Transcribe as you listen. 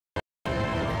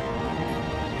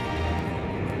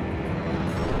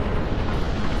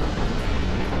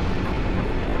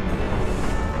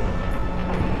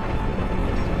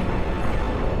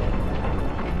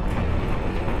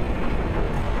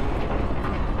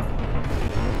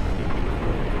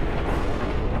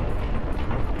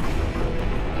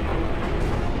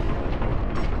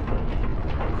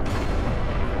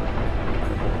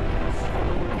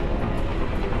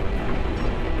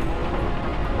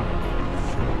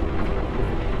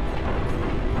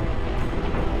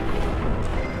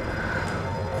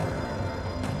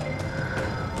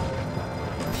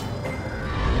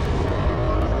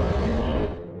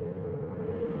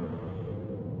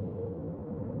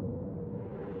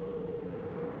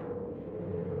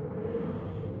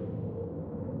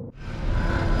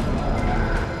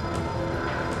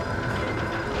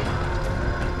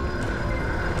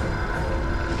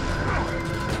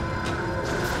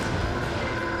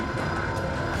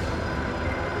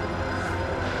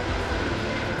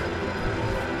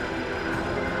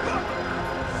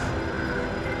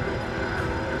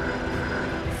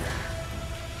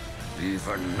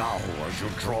Even now, as you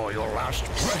draw your last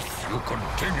breath, you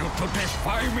continue to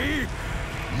defy me?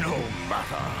 No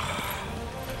matter.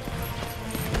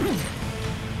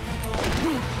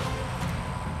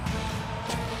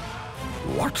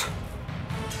 What?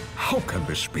 How can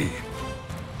this be?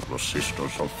 The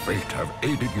Sisters of Fate have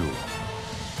aided you.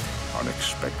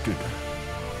 Unexpected.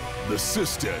 The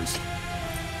Sisters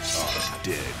are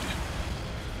dead.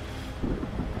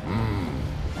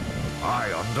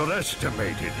 I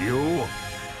underestimated you.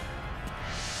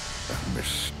 A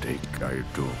mistake I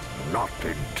do not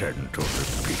intend to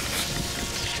repeat.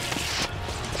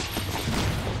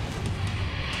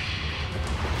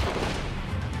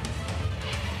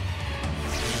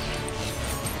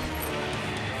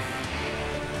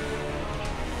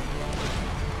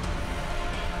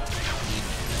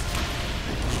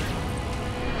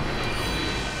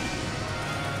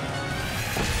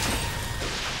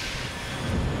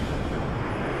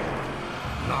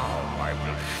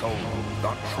 Show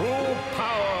the true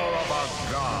power of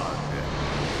a god.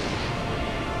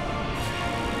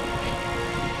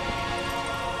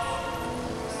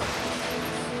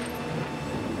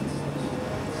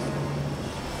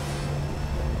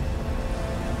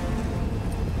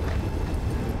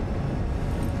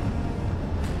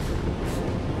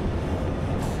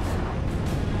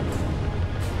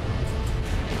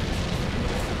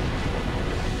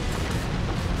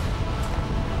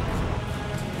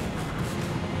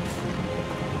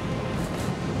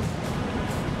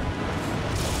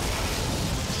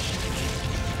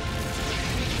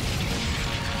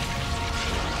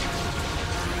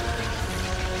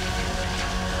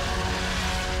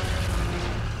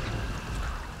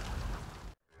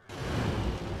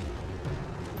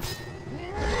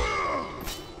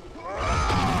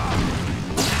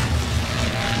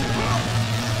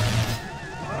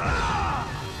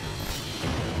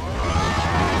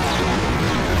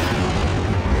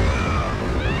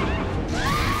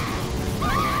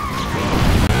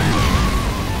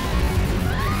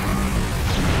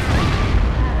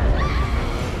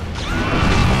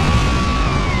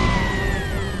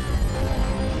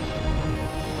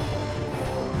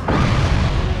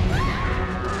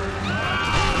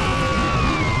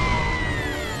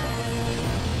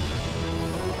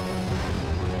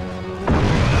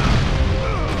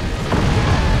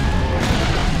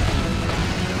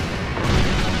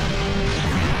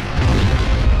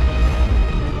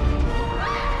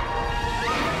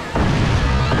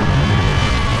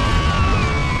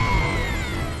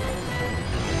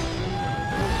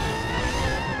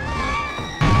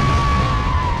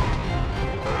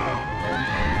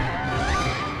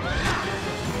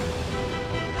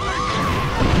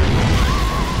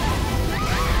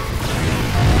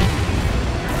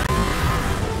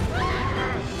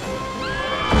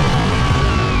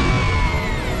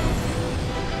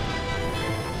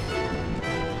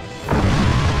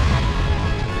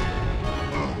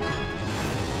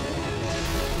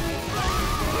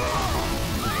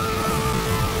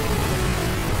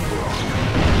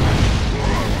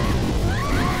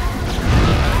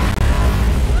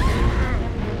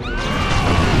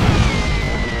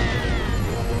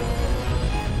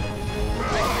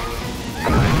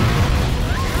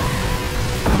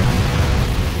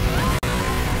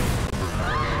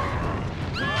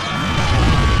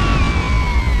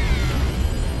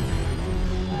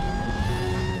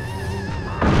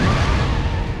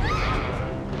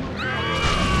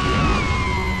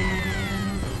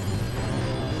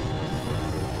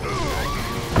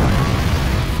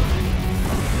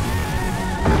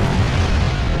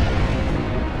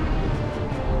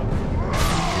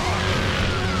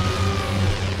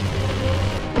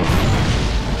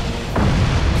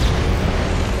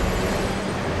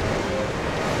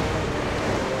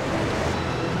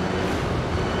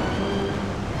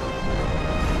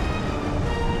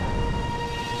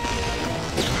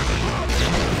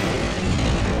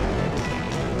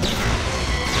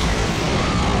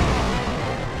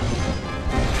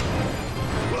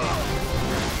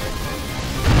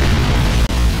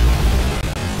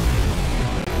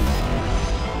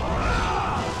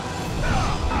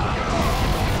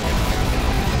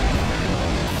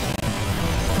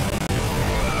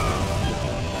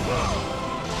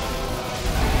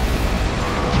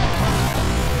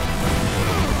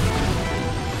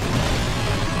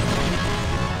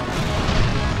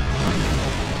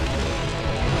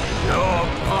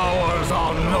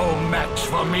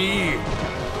 for me.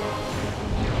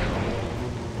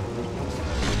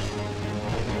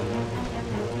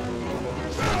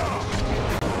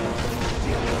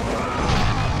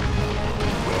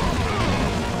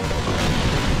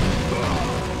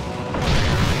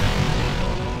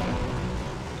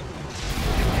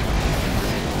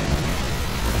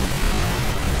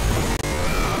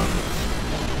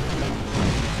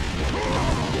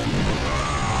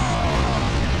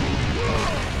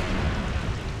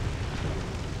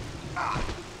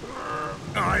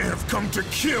 to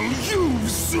kill you,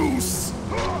 Zeus!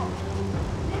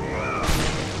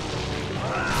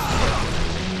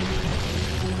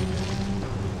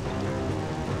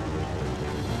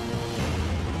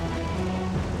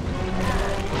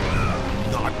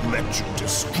 Not let you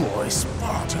destroy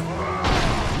Sparta.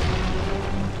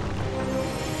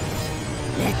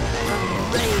 Let the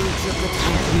rage of the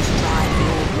Titans drive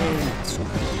your words.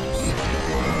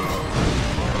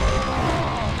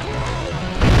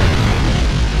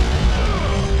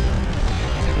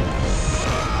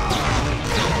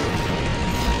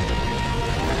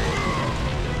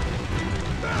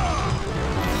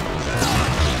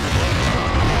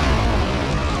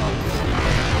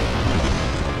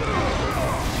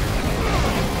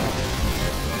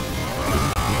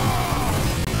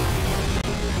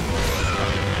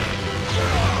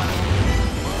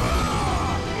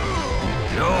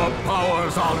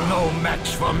 Are no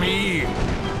match for me. I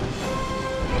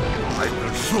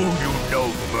will show you no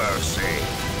mercy.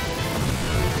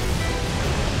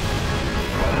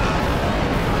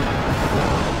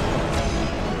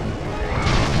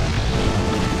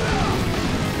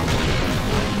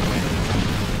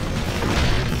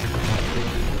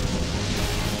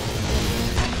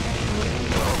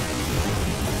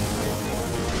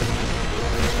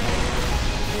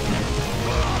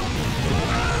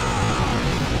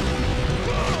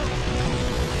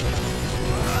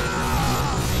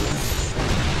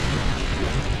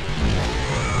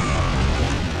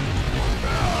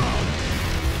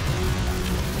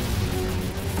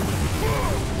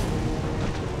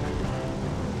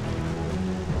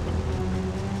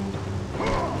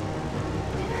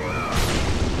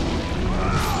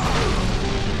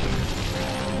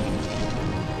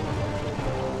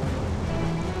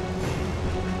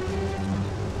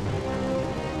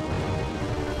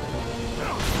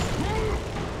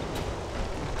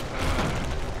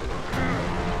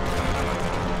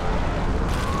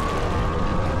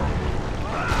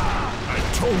 I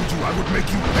told you I would make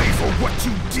you pay for what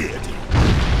you did!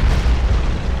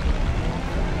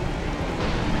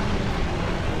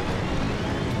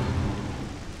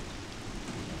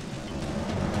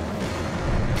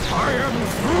 I am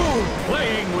through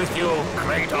playing with you,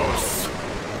 Kratos!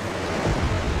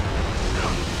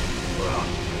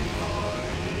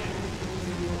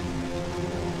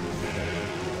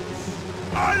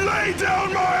 I lay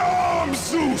down my arms,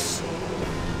 Zeus!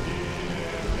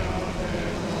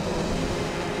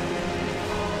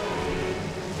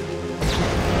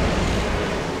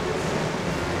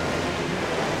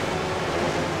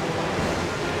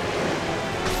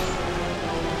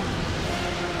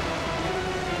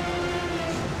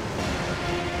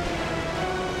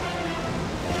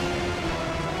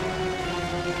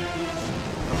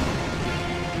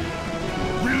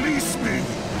 Release me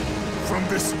from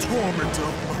this torment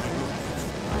of my life.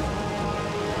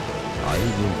 I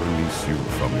will release you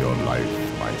from your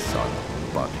life, my son,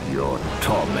 but your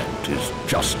torment is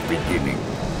just beginning.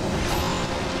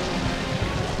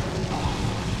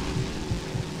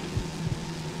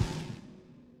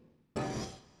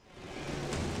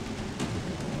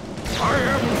 I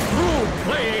am through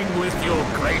playing with you,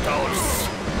 Kratos!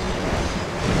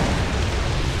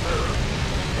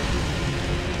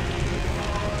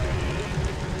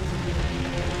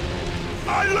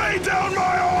 I lay down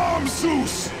my arms,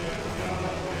 Zeus!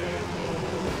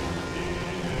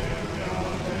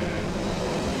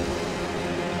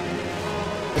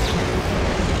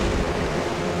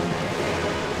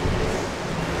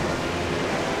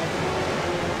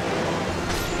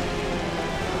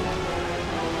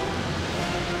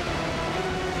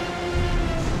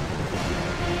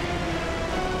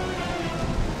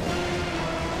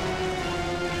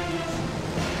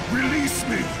 Release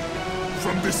me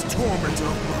from this torment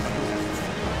of my life.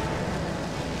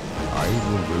 I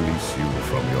will release you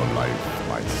from your life,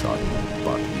 my son,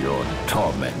 but your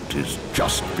torment is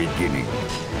just beginning.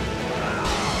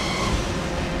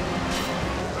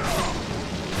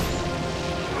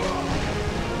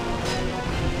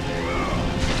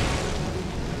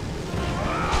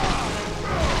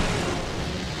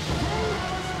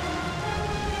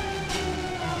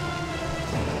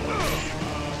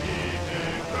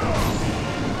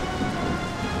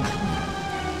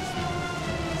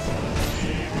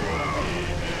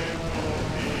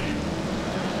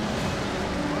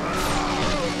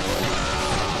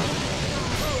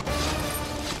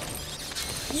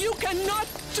 You cannot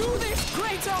do this,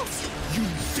 Kratos! You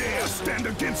dare stand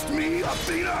against me,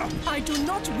 Athena? I do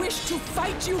not wish to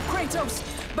fight you, Kratos,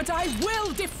 but I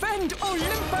will defend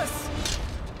Olympus!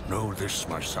 Know this,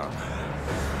 my son.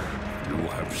 You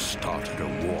have started a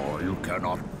war you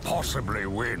cannot possibly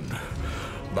win.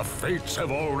 The fates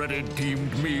have already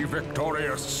deemed me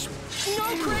victorious. No,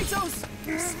 Kratos!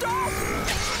 Stop!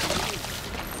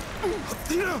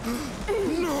 Athena!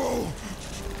 No!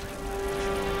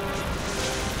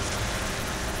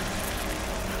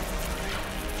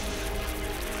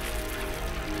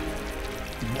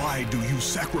 Why do you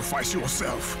sacrifice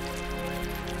yourself?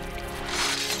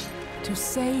 To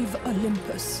save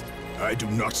Olympus. I do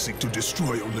not seek to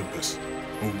destroy Olympus.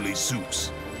 Only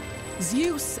Zeus.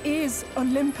 Zeus is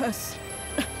Olympus.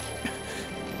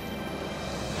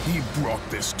 He brought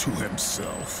this to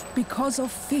himself. Because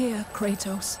of fear,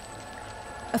 Kratos.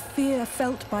 A fear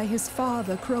felt by his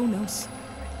father, Kronos.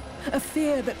 A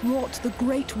fear that wrought the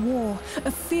Great War.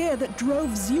 A fear that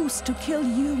drove Zeus to kill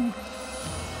you.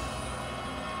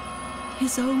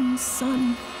 His own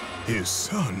son. His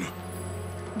son?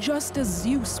 Just as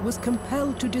Zeus was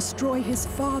compelled to destroy his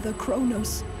father,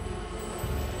 Kronos.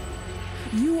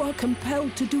 You are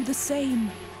compelled to do the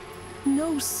same.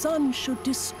 No son should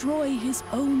destroy his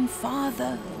own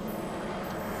father.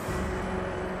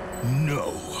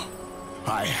 No.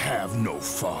 I have no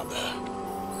father.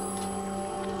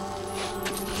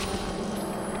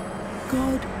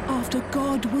 God after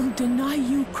God will deny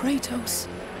you, Kratos.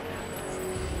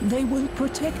 They will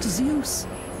protect Zeus.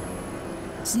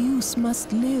 Zeus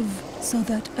must live so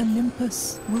that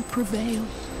Olympus will prevail.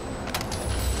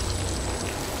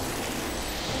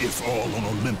 If all on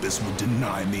Olympus will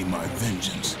deny me my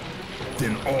vengeance,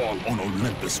 then all on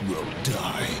Olympus will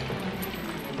die.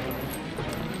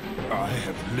 I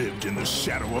have lived in the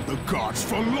shadow of the gods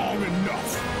for long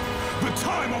enough. The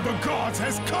time of the gods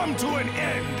has come to an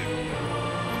end.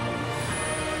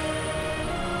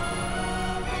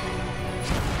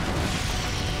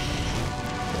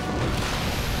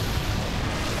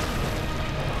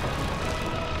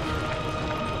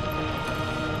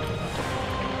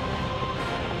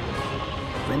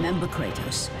 Remember,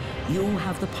 Kratos, you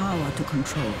have the power to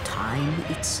control time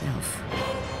itself.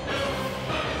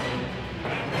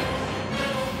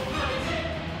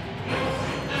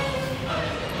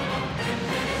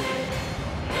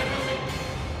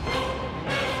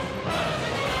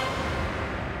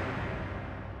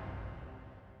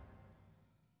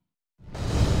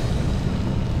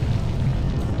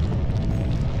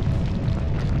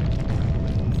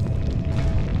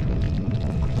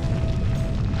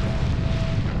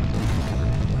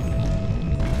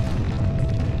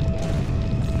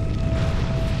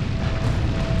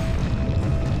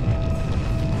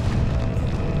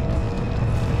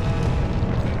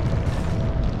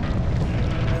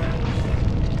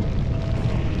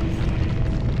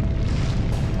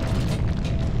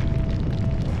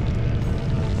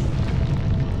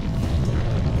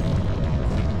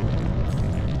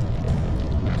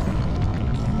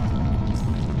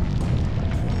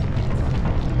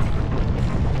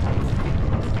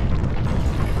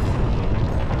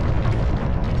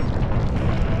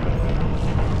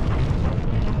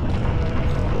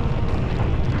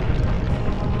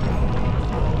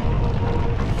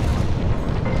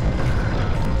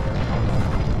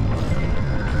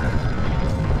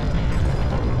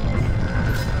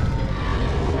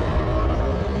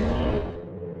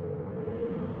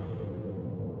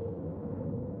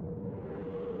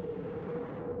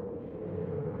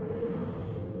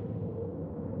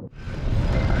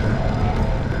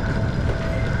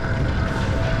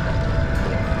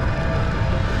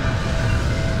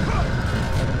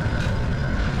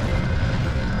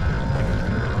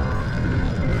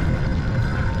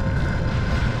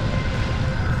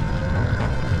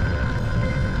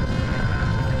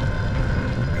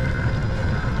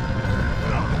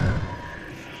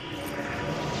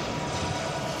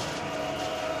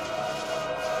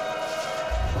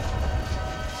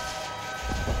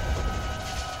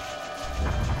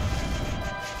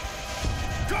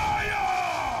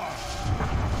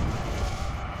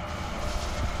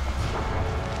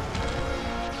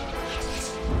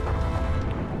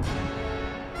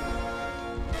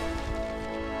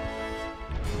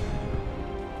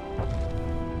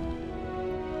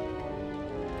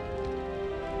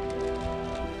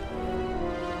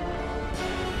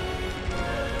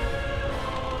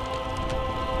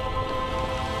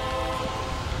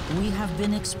 We have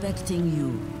been expecting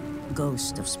you,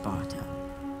 Ghost of Sparta.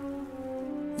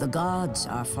 The gods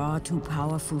are far too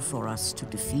powerful for us to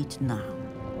defeat now.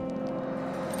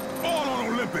 All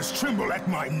on Olympus tremble at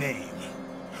my name.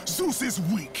 Zeus is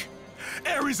weak.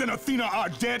 Ares and Athena are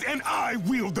dead, and I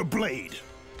wield the blade.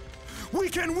 We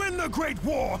can win the Great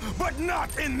War, but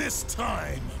not in this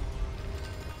time.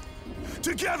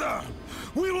 Together,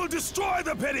 we will destroy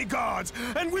the petty gods,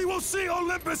 and we will see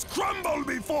Olympus crumble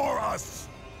before us.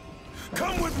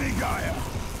 Come with me, Gaia.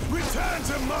 Return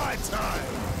to my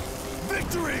time!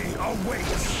 Victory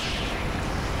awaits!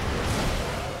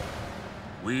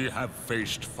 We have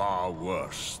faced far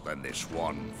worse than this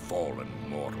one fallen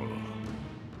mortal.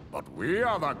 But we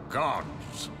are the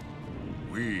gods.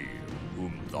 We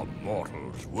whom the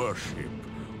mortals worship.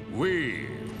 We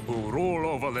who rule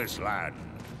over this land.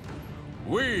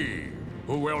 We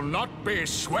who will not be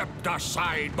swept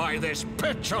aside by this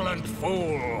petulant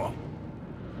fool.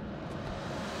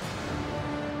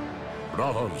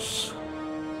 Brothers,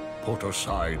 put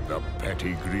aside the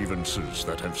petty grievances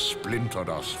that have splintered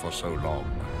us for so long.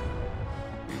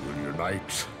 We will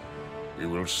unite, we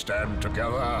will stand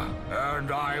together,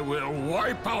 and I will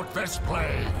wipe out this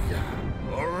plague.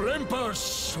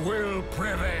 Olympus will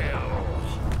prevail.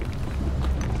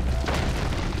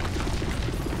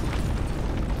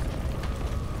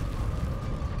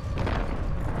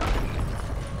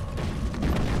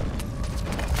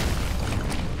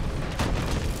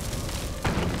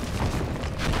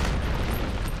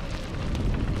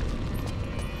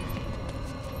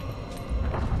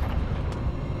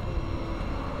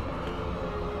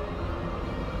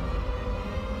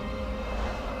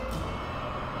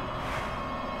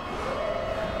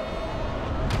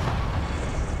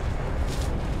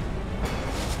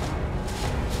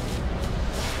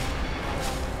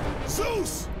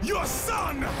 Zeus, your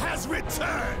son has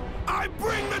returned! I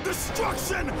bring the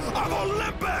destruction of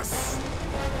Olympus!